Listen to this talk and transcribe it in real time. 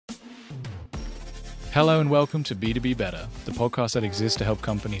Hello and welcome to B2B Better, the podcast that exists to help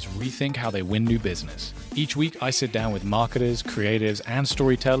companies rethink how they win new business. Each week, I sit down with marketers, creatives, and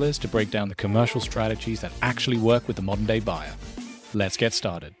storytellers to break down the commercial strategies that actually work with the modern day buyer. Let's get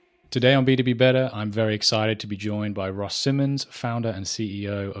started. Today on B2B Better, I'm very excited to be joined by Ross Simmonds, founder and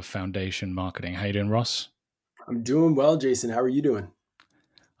CEO of Foundation Marketing. How you doing, Ross? I'm doing well, Jason. How are you doing?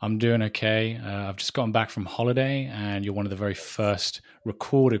 I'm doing okay. I've just gotten back from holiday, and you're one of the very first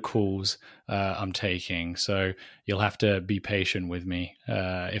recorded calls I'm taking. So you'll have to be patient with me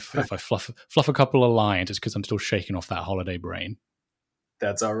if I fluff a couple of lines. It's because I'm still shaking off that holiday brain.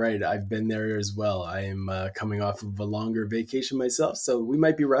 That's all right. I've been there as well. I am coming off of a longer vacation myself, so we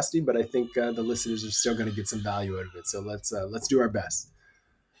might be rusty, but I think the listeners are still going to get some value out of it. So let's do our best.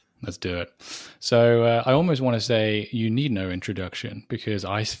 Let's do it. So I almost want to say you need no introduction because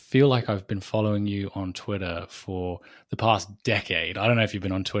I feel like I've been following you on Twitter for the past decade. I don't know if you've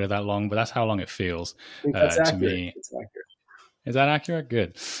been on Twitter that long, but that's how long it feels to me. It's accurate. Is that accurate?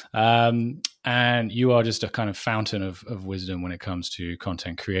 Good. And you are just a kind of fountain of wisdom when it comes to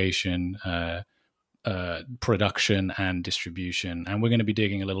content creation, production and distribution. And we're going to be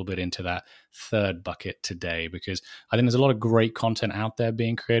digging a little bit into that third bucket today because I think there's a lot of great content out there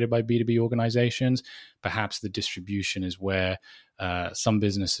being created by B2B organizations. Perhaps the distribution is where some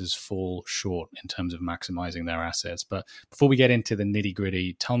businesses fall short in terms of maximizing their assets. But before we get into the nitty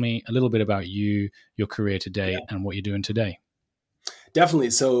gritty, tell me a little bit about you, your career today, and what you're doing today. Definitely.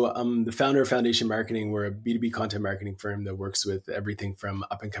 So I'm the founder of Foundation Marketing. We're a B2B content marketing firm that works with everything from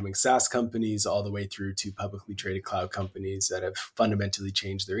up and coming SaaS companies all the way through to publicly traded cloud companies that have fundamentally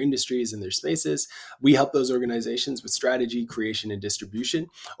changed their industries and their spaces. We help those organizations with strategy, creation, and distribution.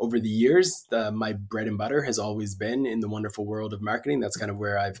 Over the years, my bread and butter has always been in the wonderful world of marketing. That's kind of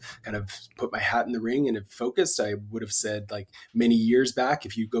where I've kind of put my hat in the ring and have focused. I would have said like many years back,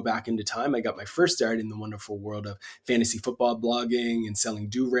 if you go back into time, I got my first start in the wonderful world of fantasy football blogging and selling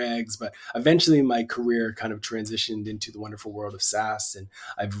do-rags, but eventually my career kind of transitioned into the wonderful world of SaaS, and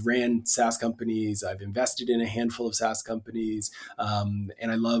I've ran SaaS companies, I've invested in a handful of SaaS companies, and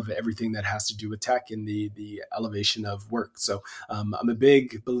I love everything that has to do with tech and the elevation of work. So I'm a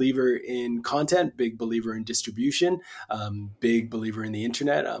big believer in content, big believer in distribution, big believer in the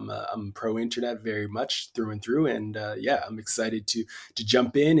internet. I'm pro-internet very much through and through, and I'm excited to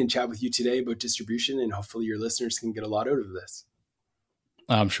jump in and chat with you today about distribution, and hopefully your listeners can get a lot out of this.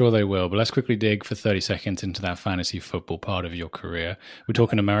 I'm sure they will, but let's quickly dig for 30 seconds into that fantasy football part of your career. We're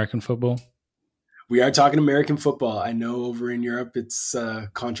talking American football? We are talking American football. I know over in Europe it's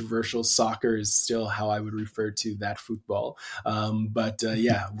controversial. Soccer is still how I would refer to that football. I'm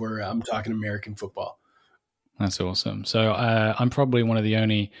talking American football. That's awesome. So I'm probably one of the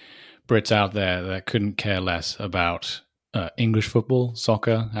only Brits out there that couldn't care less about English football,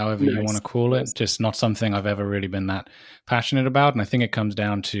 soccer, however you want to call it. Just not something I've ever really been that passionate about. And I think it comes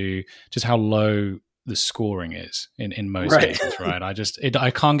down to just how low the scoring is in most cases, right?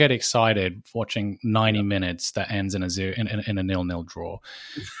 I can't get excited watching 90 minutes that ends in a 0-0 draw.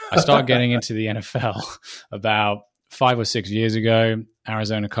 I started getting into the NFL about 5 or 6 years ago.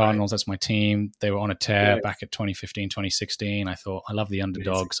 Arizona Cardinals, that's my team. They were on a tear back at 2015, 2016. I thought, I love the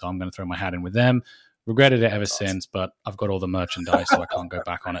underdog, so I'm going to throw my hat in with them. Regretted it ever since, but I've got all the merchandise, so I can't go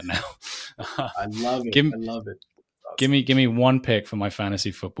back on it now. I love it. I love it. Awesome. Give me one pick for my fantasy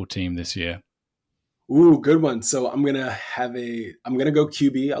football team this year. Ooh, good one. So I'm gonna go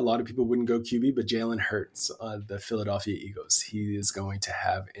QB. A lot of people wouldn't go QB, but Jalen Hurts, the Philadelphia Eagles. He is going to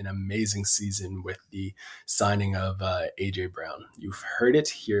have an amazing season with the signing of AJ Brown. You've heard it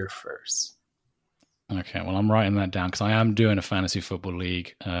here first. Okay, well, I'm writing that down because I am doing a fantasy football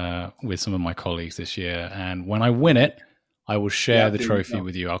league with some of my colleagues this year, and when I win it, I will share the trophy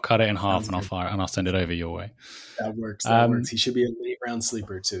with you. I'll cut it in half and I'll send it over your way. That works. That works. He should be a late round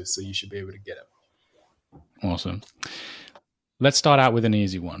sleeper too, so you should be able to get him. Awesome. Let's start out with an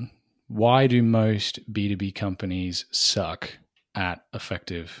easy one. Why do most B2B companies suck at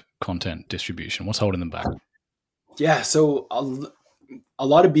effective content distribution? What's holding them back? Yeah, so a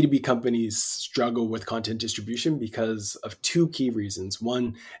lot of B2B companies struggle with content distribution because of two key reasons.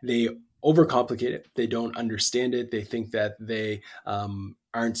 One, they overcomplicate it. They don't understand it. They think that they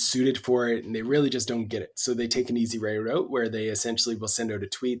aren't suited for it, and they really just don't get it. So they take an easy route where they essentially will send out a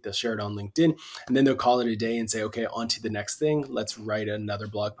tweet, they'll share it on LinkedIn, and then they'll call it a day and say, okay, on to the next thing. Let's write another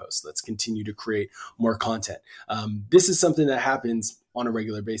blog post. Let's continue to create more content. This is something that happens on a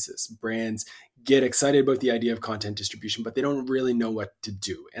regular basis. Brands get excited about the idea of content distribution, but they don't really know what to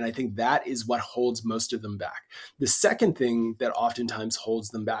do. And I think that is what holds most of them back. The second thing that oftentimes holds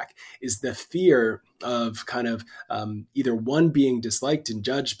them back is the fear of kind of either one, being disliked and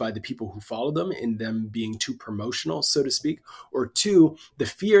judged by the people who follow them and them being too promotional, so to speak, or two, the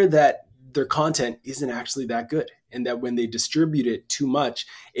fear that their content isn't actually that good, and that when they distribute it too much,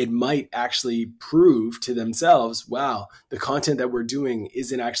 it might actually prove to themselves, wow, the content that we're doing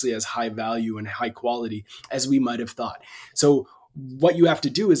isn't actually as high value and high quality as we might have thought. So what you have to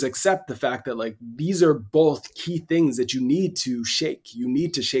do is accept the fact that like these are both key things that you need to shake. You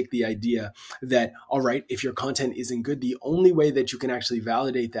need to shake the idea that, all right, if your content isn't good, the only way that you can actually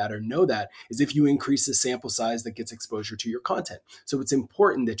validate that or know that is if you increase the sample size that gets exposure to your content. So it's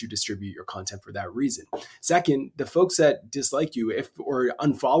important that you distribute your content for that reason. Second, the folks that dislike you or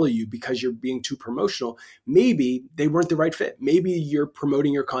unfollow you because you're being too promotional, maybe they weren't the right fit. Maybe you're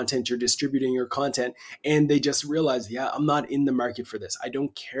promoting your content, you're distributing your content, and they just realize, yeah, I'm not in the market for this. I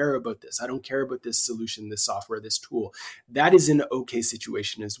don't care about this. I don't care about this solution, this software, this tool. That is an okay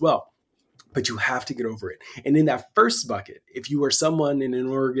situation as well. But you have to get over it. And in that first bucket, if you are someone in an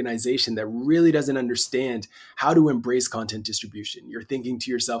organization that really doesn't understand how to embrace content distribution, you're thinking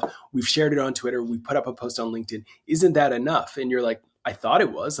to yourself, we've shared it on Twitter, we put up a post on LinkedIn, isn't that enough? And you're like, I thought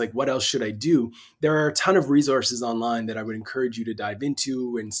it was. Like, what else should I do? There are a ton of resources online that I would encourage you to dive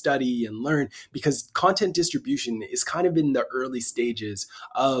into and study and learn, because content distribution is kind of in the early stages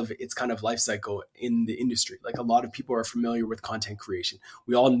of its kind of life cycle in the industry. Like, a lot of people are familiar with content creation.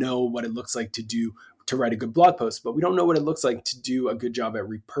 We all know what it looks like to write a good blog post, but we don't know what it looks like to do a good job at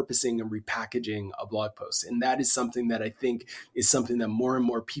repurposing and repackaging a blog post. And that is something that I think is something that more and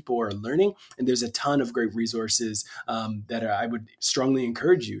more people are learning. And there's a ton of great resources that I would strongly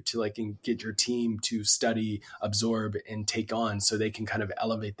encourage you to like and get your team to study, absorb, and take on so they can kind of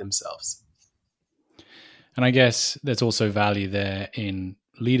elevate themselves. And I guess there's also value there in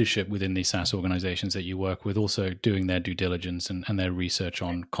leadership within these SaaS organizations that you work with, also doing their due diligence and their research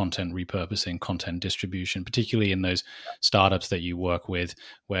on content repurposing, content distribution, particularly in those startups that you work with,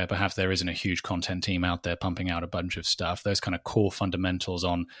 where perhaps there isn't a huge content team out there pumping out a bunch of stuff. Those kind of core fundamentals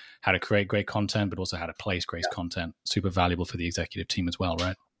on how to create great content, but also how to place great content, super valuable for the executive team as well,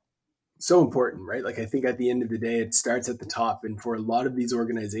 right? So important, right? Like, I think at the end of the day, it starts at the top. And for a lot of these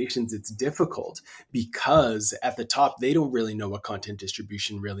organizations, it's difficult because at the top, they don't really know what content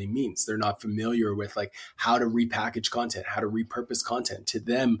distribution really means. They're not familiar with like how to repackage content, how to repurpose content. To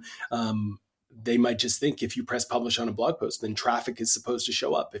them, they might just think if you press publish on a blog post, then traffic is supposed to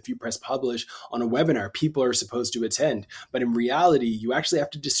show up. If you press publish on a webinar, people are supposed to attend. But in reality, you actually have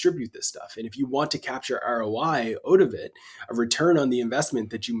to distribute this stuff. And if you want to capture ROI out of it, a return on the investment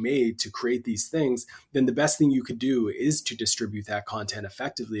that you made to create these things, then the best thing you could do is to distribute that content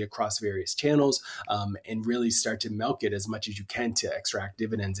effectively across various channels and really start to milk it as much as you can to extract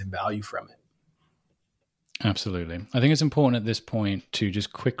dividends and value from it. Absolutely. I think it's important at this point to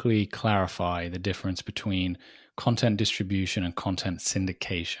just quickly clarify the difference between content distribution and content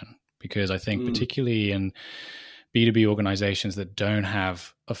syndication, because I think particularly in B2B organizations that don't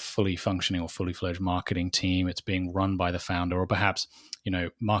have a fully functioning or fully fledged marketing team, it's being run by the founder, or perhaps,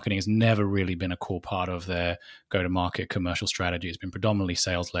 marketing has never really been a core part of their go-to-market commercial strategy. It's been predominantly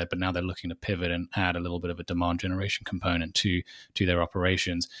sales-led, but now they're looking to pivot and add a little bit of a demand generation component to their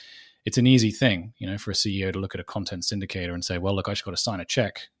operations. It's an easy thing, for a CEO to look at a content syndicator and say, well, look, I just got to sign a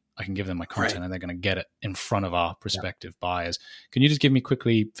check. I can give them my content and they're going to get it in front of our prospective buyers. Can you just give me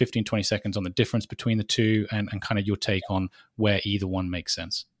quickly 15, 20 seconds on the difference between the two and kind of your take on where either one makes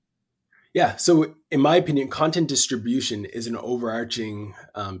sense? Yeah. So in my opinion, content distribution is an overarching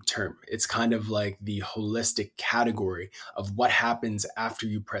term. It's kind of like the holistic category of what happens after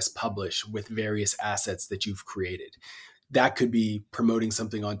you press publish with various assets that you've created. That could be promoting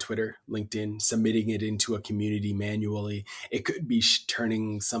something on Twitter, LinkedIn, submitting it into a community manually. It could be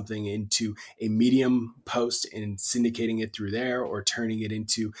turning something into a Medium post and syndicating it through there, or turning it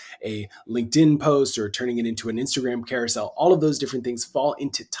into a LinkedIn post, or turning it into an Instagram carousel. All of those different things fall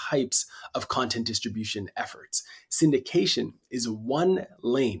into types of content distribution efforts. Syndication is one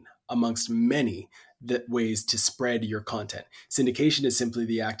lane amongst many ways to spread your content. Syndication is simply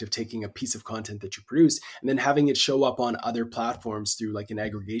the act of taking a piece of content that you produce and then having it show up on other platforms through like an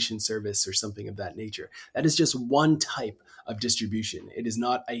aggregation service or something of that nature. That is just one type of distribution. It is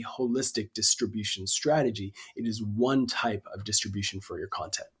not a holistic distribution strategy. It is one type of distribution for your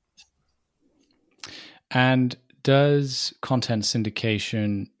content. And does content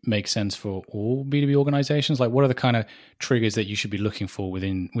syndication make sense for all B2B organizations? Like, what are the kind of triggers that you should be looking for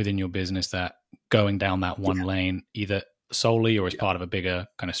within your business that going down that one lane either solely or as part of a bigger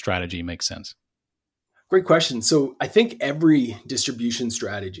kind of strategy makes sense? Great question. So I think every distribution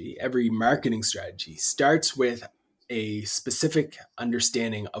strategy, every marketing strategy starts with a specific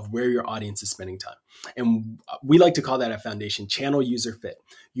understanding of where your audience is spending time. And we like to call that a foundation, channel user fit.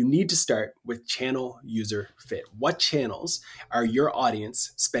 You need to start with channel user fit. What channels are your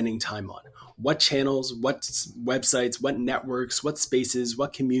audience spending time on? What channels, what websites, what networks, what spaces,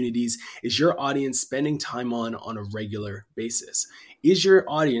 what communities is your audience spending time on a regular basis? Is your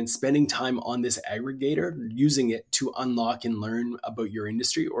audience spending time on this aggregator, using it to unlock and learn about your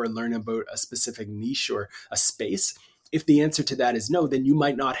industry or learn about a specific niche or a space? If the answer to that is no, then you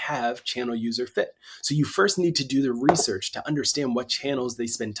might not have channel user fit. So you first need to do the research to understand what channels they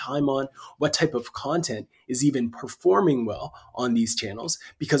spend time on, what type of content is even performing well on these channels.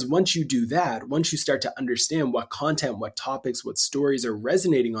 Because once you do that, once you start to understand what content, what topics, what stories are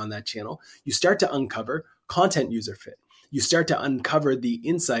resonating on that channel, you start to uncover content user fit. You start to uncover the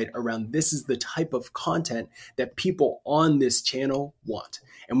insight around this is the type of content that people on this channel want.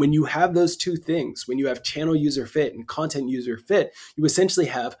 And when you have those two things, when you have channel user fit and content user fit, you essentially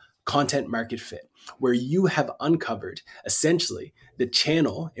have content market fit, where you have uncovered essentially the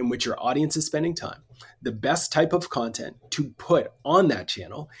channel in which your audience is spending time, the best type of content to put on that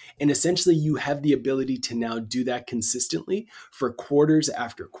channel. And essentially you have the ability to now do that consistently for quarters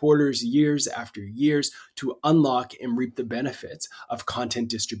after quarters, years after years, to unlock and reap the benefits of content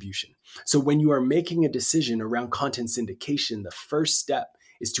distribution. So when you are making a decision around content syndication, the first step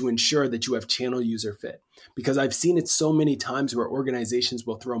is to ensure that you have channel user fit. Because I've seen it so many times where organizations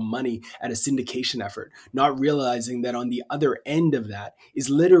will throw money at a syndication effort, not realizing that on the other end of that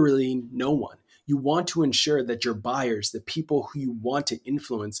is literally no one. You want to ensure that your buyers, the people who you want to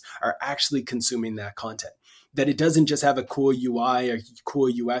influence, are actually consuming that content. That it doesn't just have a cool UI or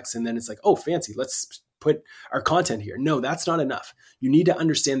cool UX and then it's like, oh, fancy, let's put our content here. No, that's not enough. You need to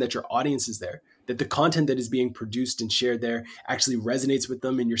understand that your audience is there, that the content that is being produced and shared there actually resonates with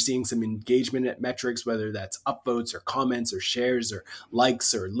them, and you're seeing some engagement metrics, whether that's upvotes or comments or shares or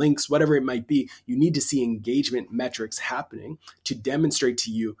likes or links, whatever it might be. You need to see engagement metrics happening to demonstrate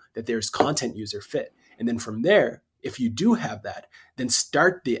to you that there's content user fit. And then from there, if you do have that, then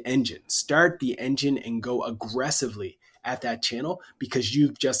start the engine and go aggressively at that channel, because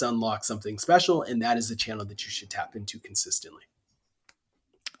you've just unlocked something special, and that is the channel that you should tap into consistently.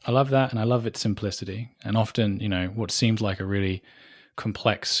 I love that, and I love its simplicity. And often, what seems like a really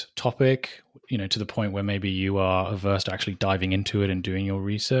complex topic, to the point where maybe you are averse to actually diving into it and doing your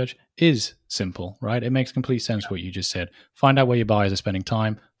research, is simple, right? It makes complete sense what you just said. Find out where your buyers are spending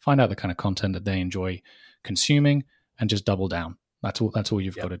time, find out the kind of content that they enjoy consuming, and just double down. That's all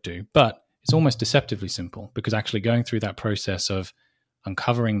you've got to do. But it's almost deceptively simple, because actually going through that process of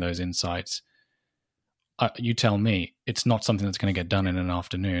uncovering those insights, you tell me, it's not something that's going to get done in an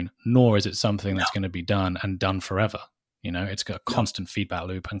afternoon, nor is it something that's going to be done and done forever. It's got a constant feedback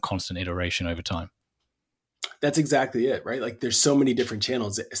loop and constant iteration over time. That's exactly it, right? Like there's so many different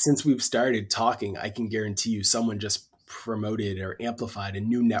channels. Since we've started talking, I can guarantee you someone just promoted or amplified a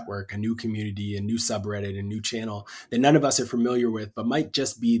new network, a new community, a new subreddit, a new channel that none of us are familiar with, but might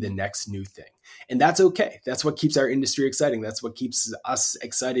just be the next new thing. And that's okay. That's what keeps our industry exciting. That's what keeps us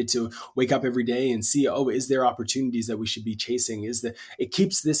excited to wake up every day and see, oh, is there opportunities that we should be chasing? It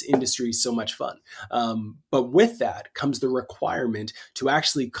keeps this industry so much fun. But with that comes the requirement to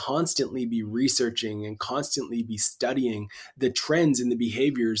actually constantly be researching and constantly be studying the trends and the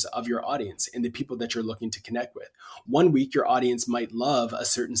behaviors of your audience and the people that you're looking to connect with. One week, your audience might love a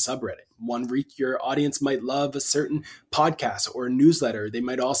certain subreddit. One week, your audience might love a certain podcast or newsletter. They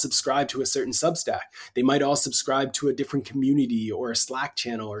might all subscribe to a certain Substack. They might all subscribe to a different community or a Slack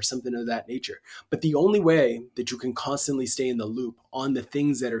channel or something of that nature. But the only way that you can constantly stay in the loop on the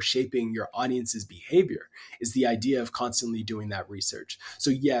things that are shaping your audience's behavior is the idea of constantly doing that research. So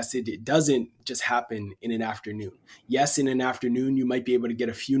yes, it doesn't just happen in an afternoon. Yes, in an afternoon, you might be able to get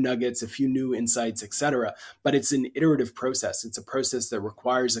a few nuggets, a few new insights, etc. But it's an iterative process. It's a process that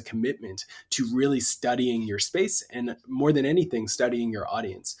requires a commitment to really studying your space and, more than anything, studying your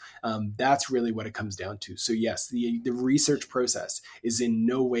audience. That's really what it comes down to. So yes, the research process is in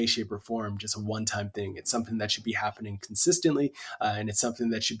no way, shape, or form just a one-time thing. It's something that should be happening consistently, and it's something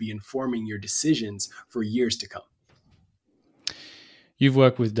that should be informing your decisions for years to come. You've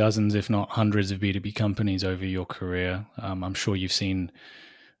worked with dozens, if not hundreds, of B2B companies over your career. I'm sure you've seen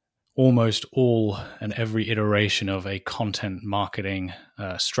almost all and every iteration of a content marketing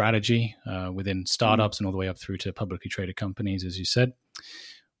strategy within startups and all the way up through to publicly traded companies, as you said.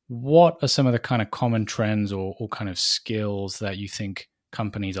 What are some of the kind of common trends or kind of skills that you think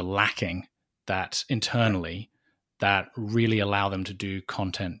companies are lacking that internally that really allow them to do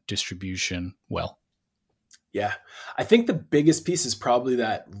content distribution well? Yeah, I think the biggest piece is probably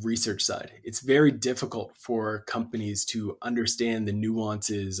that research side. It's very difficult for companies to understand the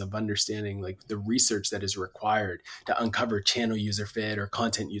nuances of understanding like the research that is required to uncover channel user fit or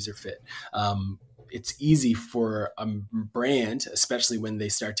content user fit. It's easy for a brand, especially when they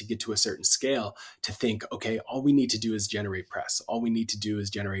start to get to a certain scale, to think, okay, all we need to do is generate press. All we need to do is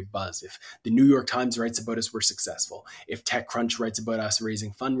generate buzz. If the New York Times writes about us, we're successful. If TechCrunch writes about us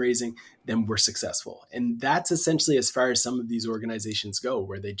raising fundraising, then we're successful. And that's essentially as far as some of these organizations go,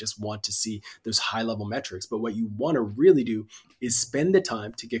 where they just want to see those high level metrics. But what you want to really do is spend the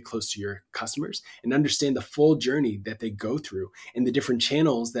time to get close to your customers and understand the full journey that they go through and the different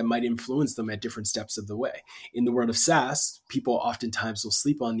channels that might influence them at different steps of the way. In the world of SaaS, people oftentimes will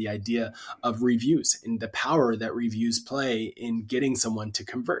sleep on the idea of reviews and the power that reviews play in getting someone to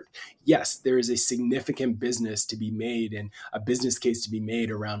convert. Yes, there is a significant business to be made and a business case to be made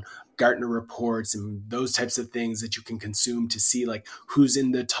around Gartner reports and those types of things that you can consume to see like who's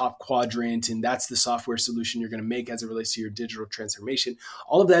in the top quadrant. And that's the software solution you're going to make as it relates to your digital transformation.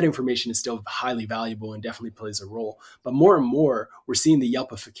 All of that information is still highly valuable and definitely plays a role. But more and more, we're seeing the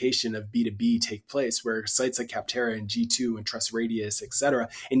Yelpification of B2B take place, where sites like Capterra and G2 and Trust Radius, et cetera,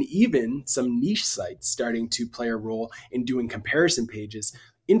 and even some niche sites starting to play a role in doing comparison pages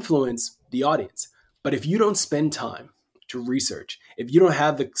influence the audience. But if you don't spend time to research, if you don't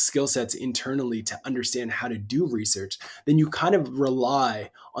have the skill sets internally to understand how to do research, then you kind of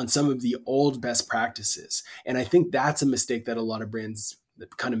rely on some of the old best practices. And I think that's a mistake that a lot of brands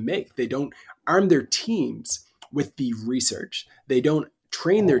kind of make. They don't arm their teams with the research. They don't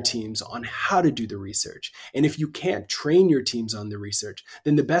train their teams on how to do the research. And if you can't train your teams on the research,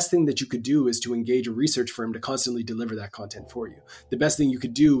 then the best thing that you could do is to engage a research firm to constantly deliver that content for you. The best thing you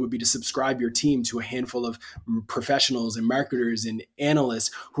could do would be to subscribe your team to a handful of professionals and marketers and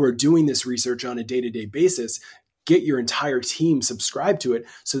analysts who are doing this research on a day-to-day basis. Get your entire team subscribed to it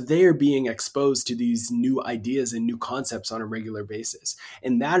so they are being exposed to these new ideas and new concepts on a regular basis.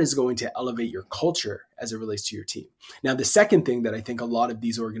 And that is going to elevate your culture as it relates to your team. Now, the second thing that I think a lot of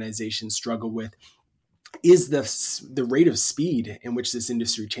these organizations struggle with is the rate of speed in which this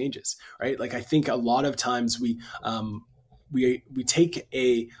industry changes, right? Like I think a lot of times we take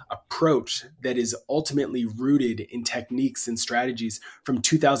a approach that is ultimately rooted in techniques and strategies from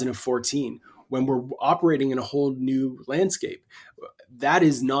 2014 when we're operating in a whole new landscape. That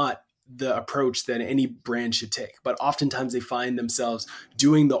is not the approach that any brand should take. But oftentimes they find themselves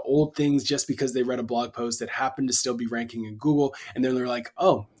doing the old things just because they read a blog post that happened to still be ranking in Google. And then they're like,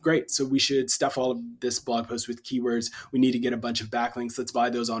 oh, great. So we should stuff all of this blog post with keywords. We need to get a bunch of backlinks. Let's buy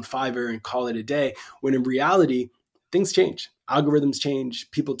those on Fiverr and call it a day. When in reality, things change. Algorithms change,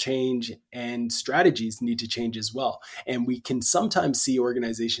 people change, and strategies need to change as well. And we can sometimes see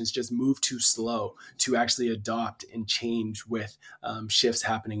organizations just move too slow to actually adopt and change with shifts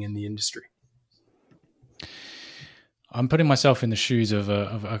happening in the industry. I'm putting myself in the shoes of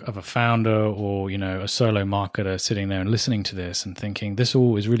a founder or, a solo marketer sitting there and listening to this and thinking this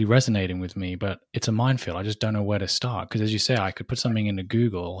all is really resonating with me, but it's a minefield. I just don't know where to start. Because as you say, I could put something into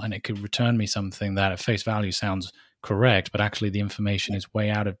Google and it could return me something that at face value sounds correct, but actually the information is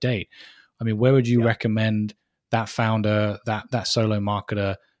way out of date. I mean, where would you recommend that founder, that solo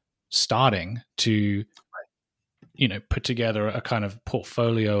marketer starting to, put together a kind of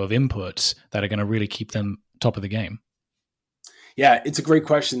portfolio of inputs that are going to really keep them top of the game? Yeah, it's a great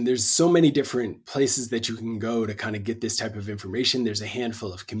question. There's so many different places that you can go to kind of get this type of information. There's a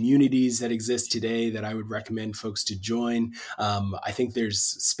handful of communities that exist today that I would recommend folks to join. I think there's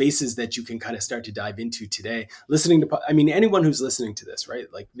spaces that you can kind of start to dive into today. Anyone who's listening to this, right?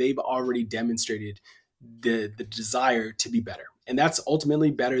 Like they've already demonstrated the desire to be better. And that's ultimately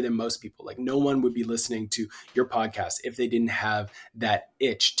better than most people. Like no one would be listening to your podcast if they didn't have that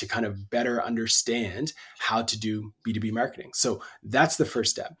itch to kind of better understand how to do B2B marketing. So that's the first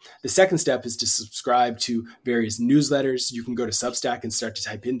step. The second step is to subscribe to various newsletters. You can go to Substack and start to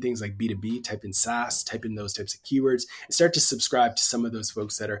type in things like B2B, type in SaaS, type in those types of keywords, and start to subscribe to some of those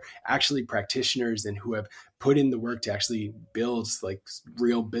folks that are actually practitioners and who have put in the work to actually build like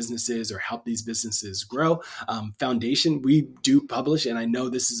real businesses or help these businesses grow. Foundation, we do publish, and I know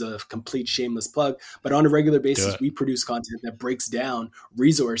this is a complete shameless plug, but on a regular basis, we produce content that breaks down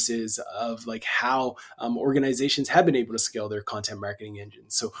resources of like how organizations have been able to scale their content marketing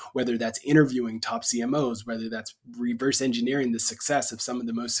engines. So whether that's interviewing top CMOs, whether that's reverse engineering the success of some of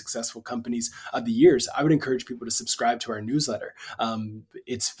the most successful companies of the years, I would encourage people to subscribe to our newsletter.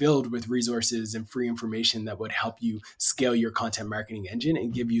 It's filled with resources and free information that would help you scale your content marketing engine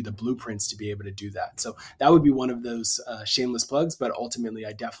and give you the blueprints to be able to do that. So that would be one of those shameless plugs, but ultimately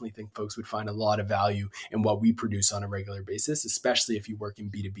I definitely think folks would find a lot of value in what we produce on a regular basis, especially if you work in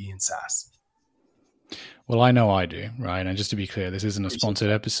B2B and SaaS. Well, I know I do, right? And just to be clear, this isn't a sponsored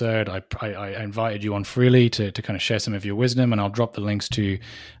episode. I invited you on freely to kind of share some of your wisdom, and I'll drop the links to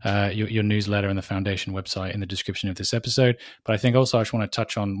your newsletter and the foundation website in the description of this episode. But I think also I just want to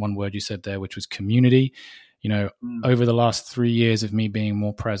touch on one word you said there, which was community. Over the last 3 years of me being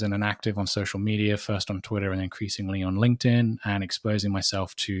more present and active on social media, first on Twitter and increasingly on LinkedIn, and exposing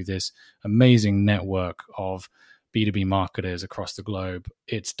myself to this amazing network of B2B marketers across the globe,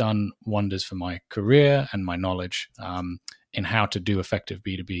 it's done wonders for my career and my knowledge in how to do effective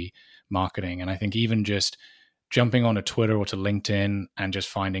B2B marketing. And I think even just jumping onto Twitter or to LinkedIn and just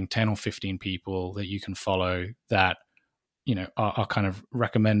finding 10 or 15 people that you can follow that are kind of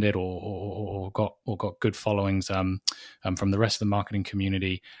recommended or got good followings from the rest of the marketing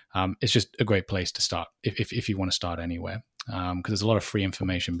community, it's just a great place to start if you want to start anywhere. Because there's a lot of free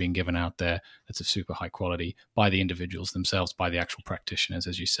information being given out there that's of super high quality by the individuals themselves, by the actual practitioners,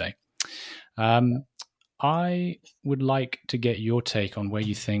 as you say. I would like to get your take on where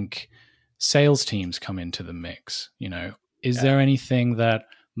you think sales teams come into the mix. Is there anything that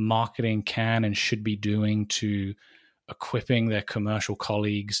marketing can and should be doing to equipping their commercial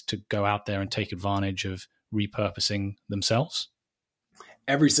colleagues to go out there and take advantage of repurposing themselves?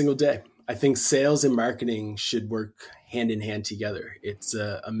 Every single day. I think sales and marketing should work hand in hand together. It's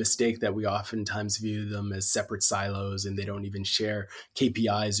a mistake that we oftentimes view them as separate silos and they don't even share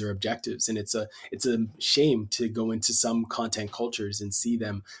KPIs or objectives. And it's a shame to go into some content cultures and see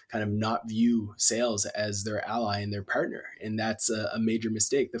them kind of not view sales as their ally and their partner. And that's a major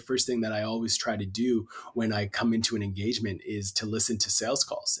mistake. The first thing that I always try to do when I come into an engagement is to listen to sales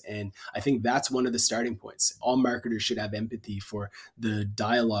calls. And I think that's one of the starting points. All marketers should have empathy for the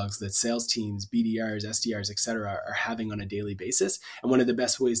dialogues that sales teams, BDRs, SDRs, et cetera, are having on a daily basis. And one of the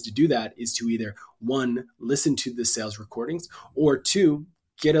best ways to do that is to either, one, listen to the sales recordings, or two,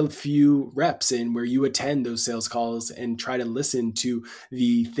 get a few reps in where you attend those sales calls and try to listen to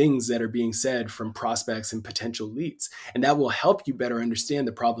the things that are being said from prospects and potential leads. And that will help you better understand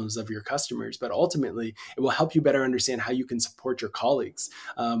the problems of your customers, but ultimately it will help you better understand how you can support your colleagues.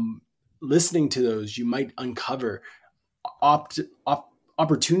 Listening to those, you might uncover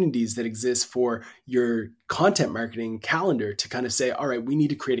opportunities that exist for your content marketing calendar to kind of say, all right, we need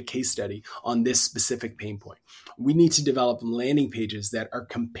to create a case study on this specific pain point. We need to develop landing pages that are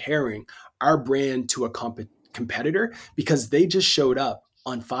comparing our brand to a competitor because they just showed up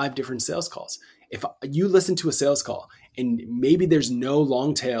on 5 different sales calls. If you listen to a sales call and maybe there's no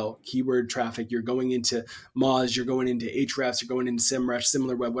long tail keyword traffic, you're going into Moz, you're going into Ahrefs, you're going into SEMrush,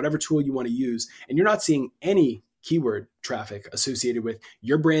 SimilarWeb, whatever tool you want to use, and you're not seeing any keyword traffic associated with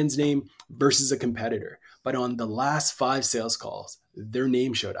your brand's name versus a competitor. But on the last 5 sales calls, their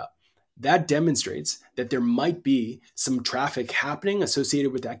name showed up. That demonstrates that there might be some traffic happening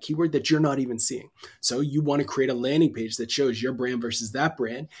associated with that keyword that you're not even seeing. So you want to create a landing page that shows your brand versus that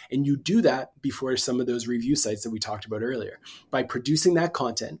brand. And you do that before some of those review sites that we talked about earlier. By producing that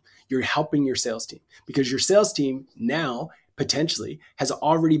content, you're helping your sales team because your sales team now potentially has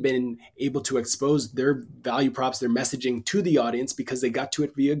already been able to expose their value props, their messaging to the audience because they got to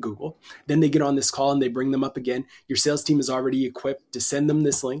it via Google. Then they get on this call and they bring them up again. Your sales team is already equipped to send them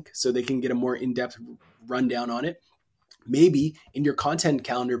this link so they can get a more in-depth rundown on it. Maybe in your content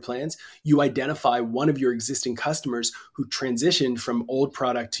calendar plans, you identify one of your existing customers who transitioned from old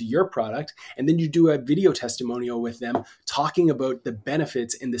product to your product, and then you do a video testimonial with them talking about the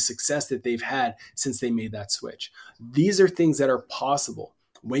benefits and the success that they've had since they made that switch. These are things that are possible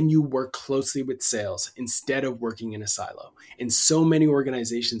when you work closely with sales instead of working in a silo. And so many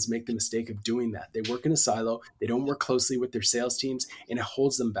organizations make the mistake of doing that. They work in a silo, they don't work closely with their sales teams, and it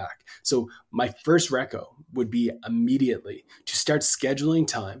holds them back. So my first reco would be immediately to start scheduling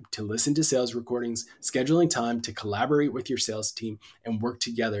time to listen to sales recordings, scheduling time to collaborate with your sales team and work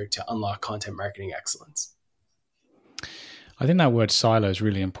together to unlock content marketing excellence. I think that word silo is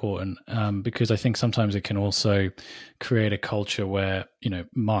really important because I think sometimes it can also create a culture where,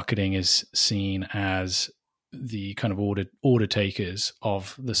 marketing is seen as the kind of order takers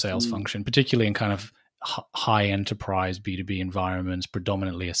of the sales function, particularly in kind of high enterprise B2B environments,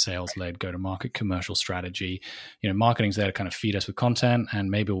 predominantly a sales-led go-to-market commercial strategy. Marketing's there to kind of feed us with content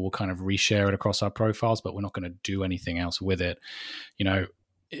and maybe we'll kind of reshare it across our profiles, but we're not going to do anything else with it.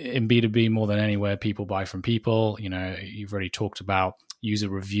 In B2B more than anywhere, people buy from people. You've already talked about user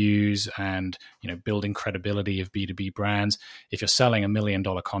reviews and, building credibility of B2B brands. If you're selling $1 million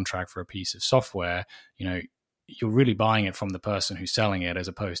contract for a piece of software, you're really buying it from the person who's selling it as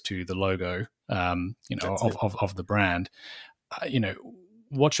opposed to the logo, of the brand.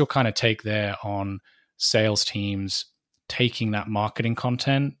 What's your kind of take there on sales teams taking that marketing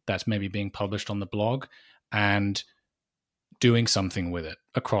content that's maybe being published on the blog and doing something with it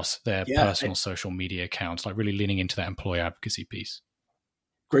across their personal social media accounts, like really leaning into that employee advocacy piece?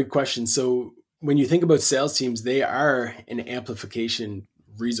 Great question. So when you think about sales teams, they are an amplification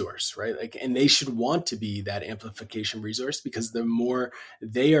resource, right? And they should want to be that amplification resource, because the more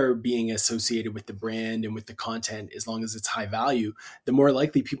they are being associated with the brand and with the content, as long as it's high value, the more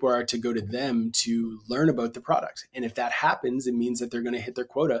likely people are to go to them to learn about the product. And if that happens, it means that they're going to hit their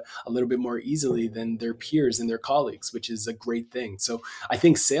quota a little bit more easily than their peers and their colleagues, which is a great thing. So I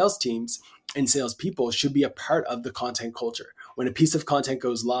think sales teams and salespeople should be a part of the content culture. When a piece of content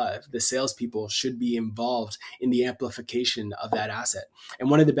goes live, the salespeople should be involved in the amplification of that asset. And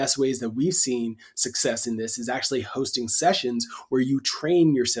one of the best ways that we've seen success in this is actually hosting sessions where you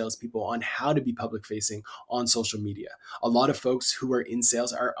train your salespeople on how to be public facing on social media. A lot of folks who are in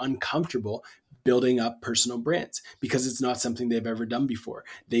sales are uncomfortable building up personal brands because it's not something they've ever done before.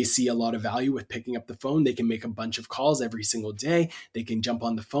 They see a lot of value with picking up the phone. They can make a bunch of calls every single day. They can jump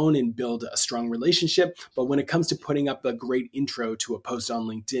on the phone and build a strong relationship. But when it comes to putting up a great intro to a post on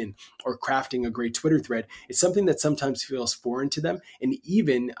LinkedIn or crafting a great Twitter thread, it's something that sometimes feels foreign to them. And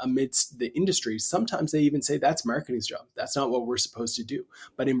even amidst the industry, sometimes they even say that's marketing's job. That's not what we're supposed to do.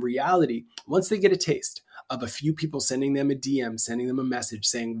 But in reality, once they get a taste of a few people sending them a DM, sending them a message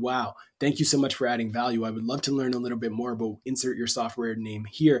saying, wow, thank you so much for adding value. I would love to learn a little bit more, but insert your software name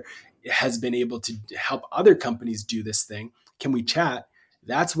here. It has been able to help other companies do this thing. Can we chat?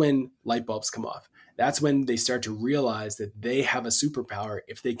 That's when light bulbs come off. That's when they start to realize that they have a superpower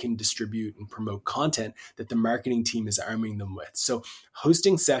if they can distribute and promote content that the marketing team is arming them with. So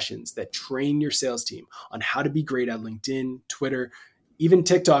hosting sessions that train your sales team on how to be great at LinkedIn, Twitter, even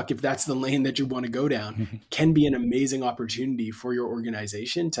TikTok, if that's the lane that you want to go down, can be an amazing opportunity for your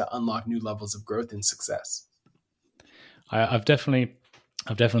organization to unlock new levels of growth and success. I've definitely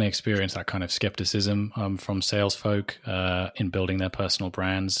experienced that kind of skepticism from sales folk in building their personal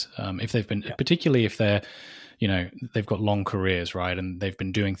brands. If they've been, particularly if they're, they've got long careers, right, and they've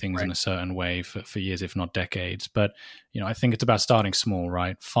been doing things in a certain way for years, if not decades. But I think it's about starting small,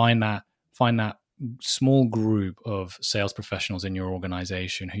 right? Find that small group of sales professionals in your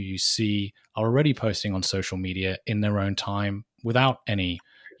organization who you see are already posting on social media in their own time without any,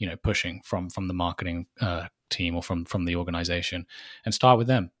 pushing from the marketing team or from the organization, and start with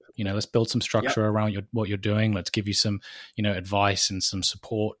them. Let's build some structure around what you're doing. Let's give you some, advice and some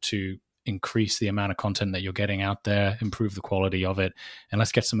support to increase the amount of content that you're getting out there, improve the quality of it, and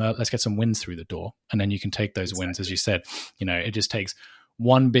let's get some wins through the door. And then you can take those wins, as you said. It just takes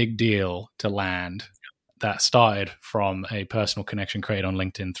one big deal to land that started from a personal connection created on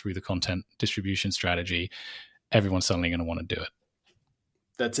LinkedIn through the content distribution strategy. Everyone's suddenly going to want to do it.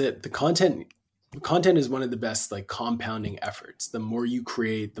 That's it. The content is one of the best compounding efforts. The more you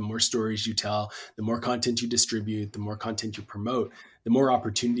create, the more stories you tell, the more content you distribute, the more content you promote, the more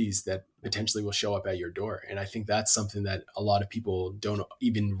opportunities that potentially will show up at your door. And I think that's something that a lot of people don't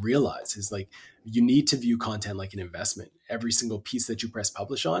even realize is you need to view content like an investment. Every single piece that you press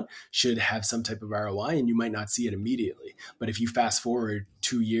publish on should have some type of ROI, and you might not see it immediately. But if you fast forward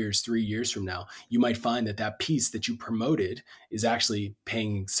 2 years, 3 years from now, you might find that piece that you promoted is actually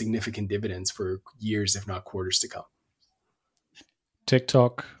paying significant dividends for years, if not quarters to come.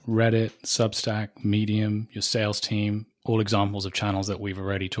 TikTok, Reddit, Substack, Medium, your sales team, all examples of channels that we've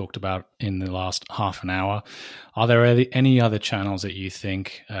already talked about in the last half an hour. Are there any other channels that you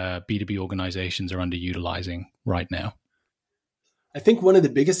think B2B organizations are underutilizing right now? I think one of the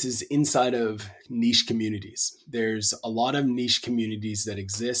biggest is inside of niche communities. There's a lot of niche communities that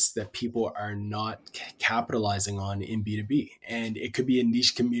exist that people are not capitalizing on in B2B. And it could be a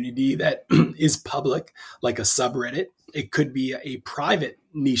niche community that is public, like a subreddit. It could be a private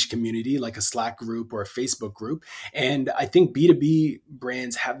niche community like a Slack group or a Facebook group. And I think B2B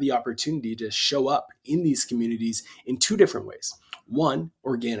brands have the opportunity to show up in these communities in two different ways. One,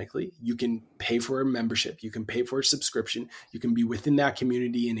 organically, you can pay for a membership, you can pay for a subscription, you can be within that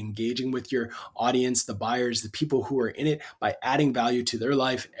community and engaging with your audience, the buyers, the people who are in it by adding value to their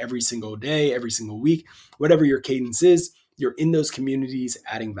life every single day, every single week, whatever your cadence is, you're in those communities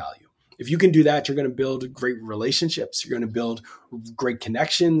adding value. If you can do that, you're going to build great relationships. You're going to build great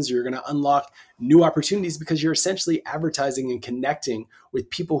connections. You're going to unlock new opportunities because you're essentially advertising and connecting with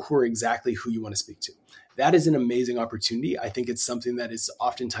people who are exactly who you want to speak to. That is an amazing opportunity. I think it's something that is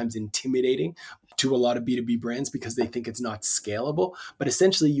oftentimes intimidating to a lot of B2B brands because they think it's not scalable. But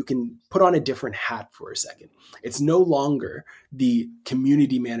essentially, you can put on a different hat for a second. It's no longer the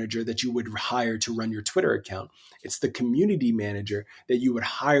community manager that you would hire to run your Twitter account. It's the community manager that you would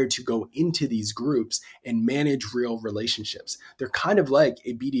hire to go into these groups and manage real relationships. They're kind of like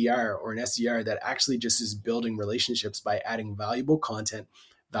a BDR or an SDR that actually just is building relationships by adding valuable content,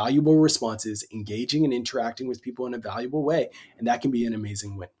 valuable responses, engaging and interacting with people in a valuable way. And that can be an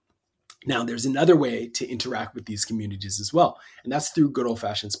amazing win. Now, there's another way to interact with these communities as well, and that's through good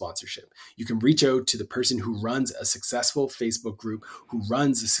old-fashioned sponsorship. You can reach out to the person who runs a successful Facebook group, who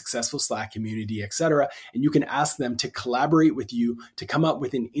runs a successful Slack community, etc., and you can ask them to collaborate with you to come up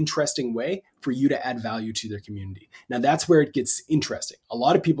with an interesting way for you to add value to their community. Now, that's where it gets interesting. A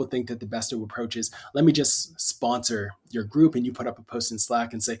lot of people think that the best approach is, let me just sponsor your group, and you put up a post in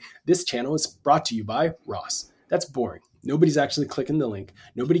Slack and say, this channel is brought to you by Ross. That's boring. Nobody's actually clicking the link.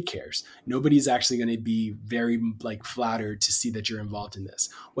 Nobody cares. Nobody's actually going to be very flattered to see that you're involved in this.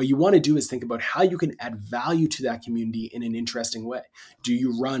 What you want to do is think about how you can add value to that community in an interesting way. Do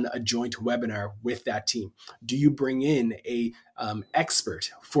you run a joint webinar with that team? Do you bring in a expert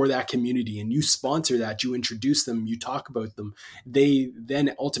for that community and you sponsor that, you introduce them, you talk about them. They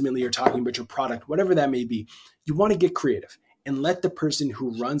then ultimately are talking about your product, whatever that may be. You want to get creative and let the person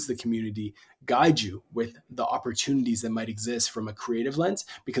who runs the community guide you with the opportunities that might exist from a creative lens,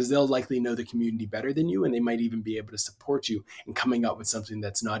 because they'll likely know the community better than you, and they might even be able to support you in coming up with something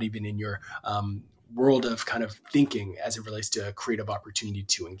that's not even in your world of kind of thinking as it relates to a creative opportunity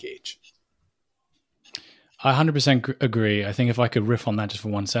to engage. I 100% agree. I think if I could riff on that just for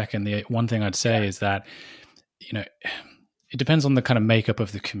 1 second, the one thing I'd say is that, it depends on the kind of makeup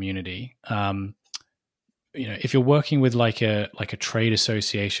of the community. If you're working with like a trade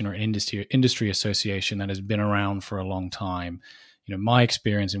association or an industry association that has been around for a long time, my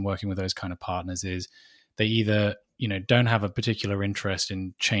experience in working with those kind of partners is they either don't have a particular interest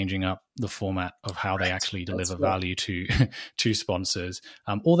in changing up the format of how they actually deliver value to sponsors,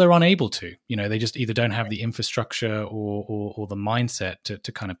 or they're unable to. They just either don't have the infrastructure or the mindset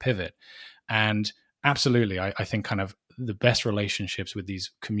to kind of pivot. And absolutely, I think kind of the best relationships with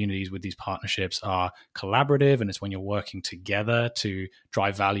these communities, with these partnerships, are collaborative, and it's when you're working together to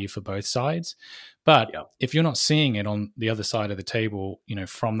drive value for both sides. But if you're not seeing it on the other side of the table,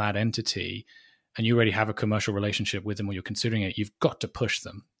 from that entity, and you already have a commercial relationship with them or you're considering it, you've got to push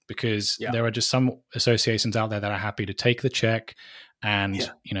them, because there are just some associations out there that are happy to take the check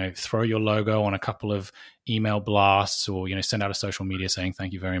and throw your logo on a couple of email blasts, or send out a social media saying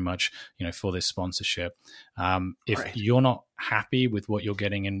thank you very much for this sponsorship. If you're not happy with what you're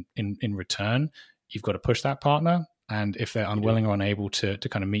getting in return, you've got to push that partner. And if they're unwilling or unable to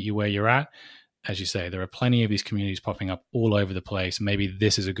kind of meet you where you're at, as you say, there are plenty of these communities popping up all over the place. Maybe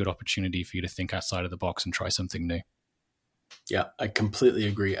this is a good opportunity for you to think outside of the box and try something new. Yeah, I completely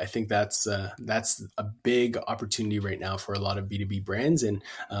agree. I think that's a big opportunity right now for a lot of B2B brands. And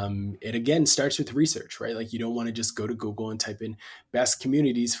it, again, starts with research, right? Like, you don't want to just go to Google and type in best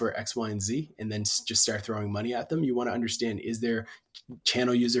communities for X, Y, and Z, and then just start throwing money at them. You want to understand, is there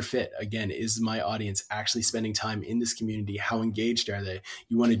channel user fit? Again, is my audience actually spending time in this community? How engaged are they?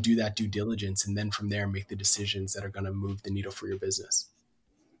 You want to do that due diligence, and then from there, make the decisions that are going to move the needle for your business.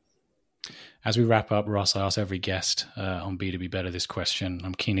 As we wrap up, Ross, I ask every guest on B2B Better this question.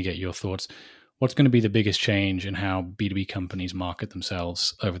 I'm keen to get your thoughts. What's going to be the biggest change in how B2B companies market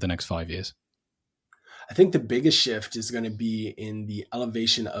themselves over the next 5 years? I think the biggest shift is going to be in the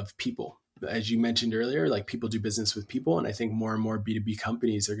elevation of people. As you mentioned earlier, like, people do business with people. And I think more and more B2B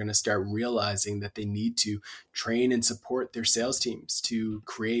companies are going to start realizing that they need to train and support their sales teams to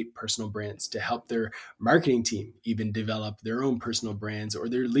create personal brands, to help their marketing team even develop their own personal brands, or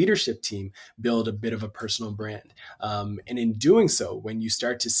their leadership team build a bit of a personal brand. And in doing so, when you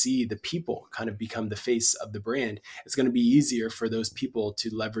start to see the people kind of become the face of the brand, it's going to be easier for those people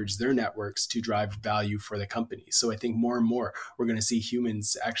to leverage their networks to drive value for the company. So I think more and more we're going to see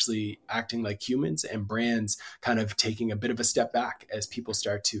humans actually acting like humans, and brands kind of taking a bit of a step back as people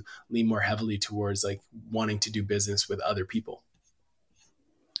start to lean more heavily towards like wanting to do business with other people.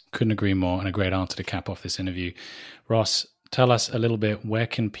 Couldn't agree more, and a great answer to cap off this interview. Ross, tell us a little bit, where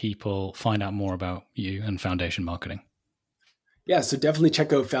can people find out more about you and Foundation Marketing? Yeah, so definitely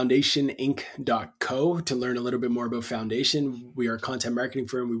check out foundationinc.co to learn a little bit more about Foundation. We are a content marketing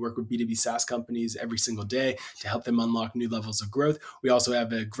firm. We work with B2B SaaS companies every single day to help them unlock new levels of growth. We also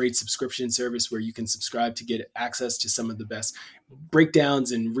have a great subscription service where you can subscribe to get access to some of the best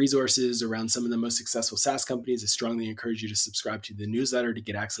breakdowns and resources around some of the most successful SaaS companies. I strongly encourage you to subscribe to the newsletter to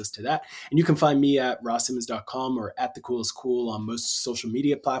get access to that. And you can find me at rawsimmonds.com or at @thecoolestcool on most social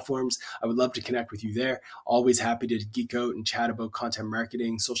media platforms. I would love to connect with you there. Always happy to geek out and chat about content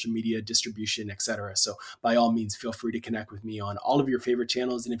marketing, social media, distribution, etc. So by all means, feel free to connect with me on all of your favorite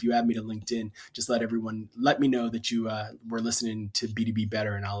channels. And if you add me to LinkedIn, just let me know that you were listening to B2B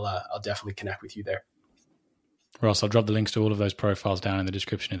Better, and I'll definitely connect with you there. Ross, I'll drop the links to all of those profiles down in the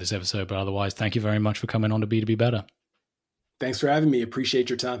description of this episode. But otherwise, thank you very much for coming on to B2B Better. Thanks for having me. Appreciate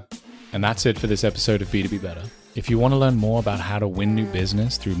your time. And that's it for this episode of B2B Better. If you want to learn more about how to win new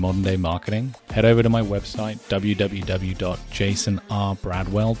business through modern day marketing, head over to my website,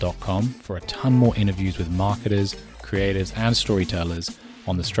 www.jasonrbradwell.com, for a ton more interviews with marketers, creators, and storytellers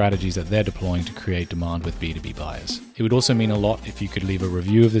on the strategies that they're deploying to create demand with B2B buyers. It would also mean a lot if you could leave a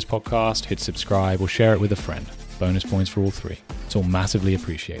review of this podcast, hit subscribe, or share it with a friend. Bonus points for all three. It's all massively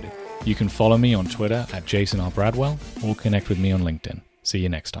appreciated. You can follow me on Twitter at JasonRBradwell or connect with me on LinkedIn. See you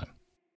next time.